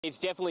It's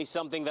definitely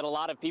something that a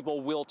lot of people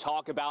will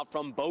talk about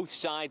from both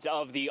sides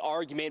of the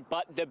argument,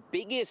 but the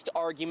biggest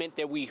argument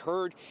that we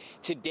heard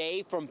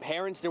today from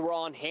parents that were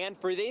on hand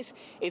for this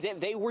is that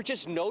they were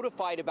just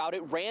notified about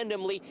it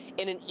randomly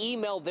in an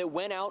email that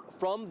went out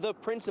from the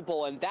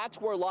principal, and that's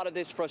where a lot of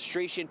this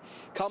frustration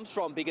comes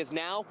from, because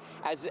now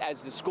as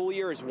the school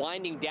year is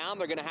winding down,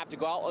 they're going to have to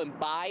go out and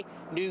buy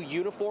new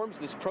uniforms.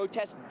 This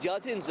protest,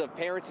 dozens of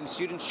parents and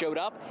students showed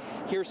up.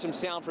 Here's some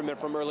sound from it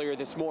from earlier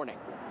this morning.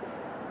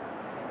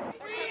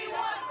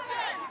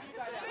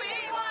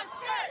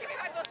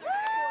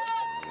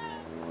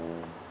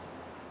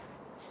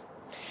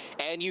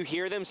 And you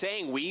hear them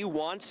saying, "We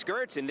want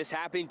skirts," and this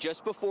happened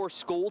just before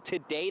school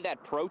today,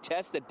 that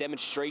protest, that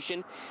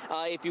demonstration,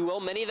 if you will.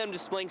 Many of them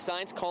displaying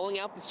signs calling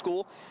out the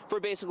school for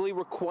basically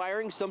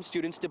requiring some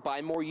students to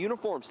buy more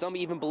uniforms. Some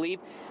even believe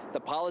the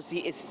policy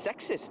is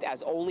sexist,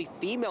 as only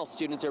female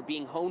students are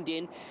being honed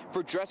in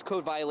for dress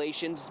code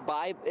violations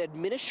by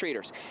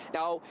administrators.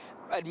 Now,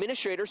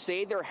 administrators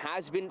say there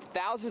has been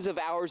thousands of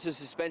hours of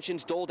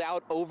suspensions doled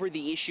out over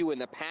the issue in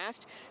the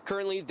past.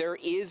 Currently, there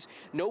is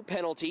no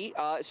penalty,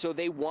 so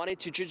they wanted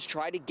to just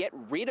try to get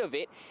rid of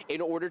it in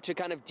order to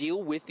kind of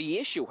deal with the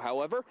issue.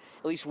 However,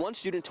 at least one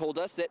student told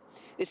us that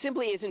it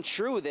simply isn't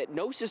true, that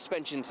no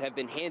suspensions have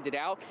been handed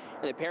out,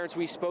 and the parents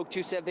we spoke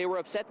to said they were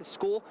upset the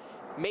school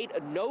made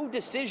made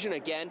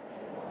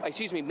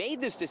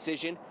this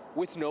decision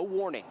with no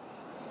warning.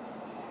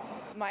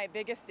 My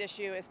biggest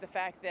issue is the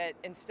fact that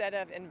instead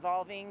of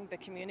involving the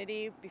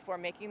community before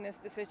making this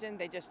decision,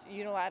 they just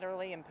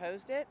unilaterally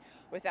imposed it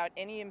without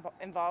any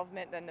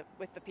involvement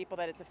with the people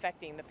that it's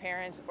affecting, the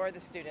parents or the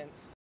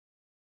students.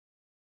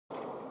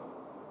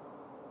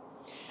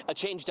 A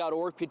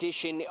Change.org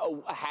petition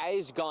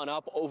has gone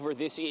up over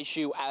this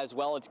issue as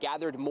well. It's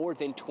gathered more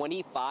than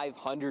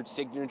 2,500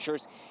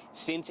 signatures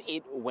since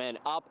it went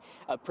up.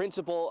 A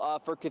principal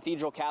for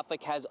Cathedral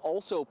Catholic has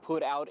also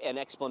put out an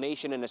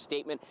explanation and a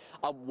statement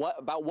of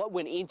about what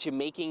went into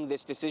making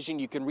this decision.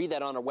 You can read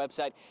that on our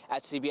website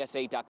at cbsa.com.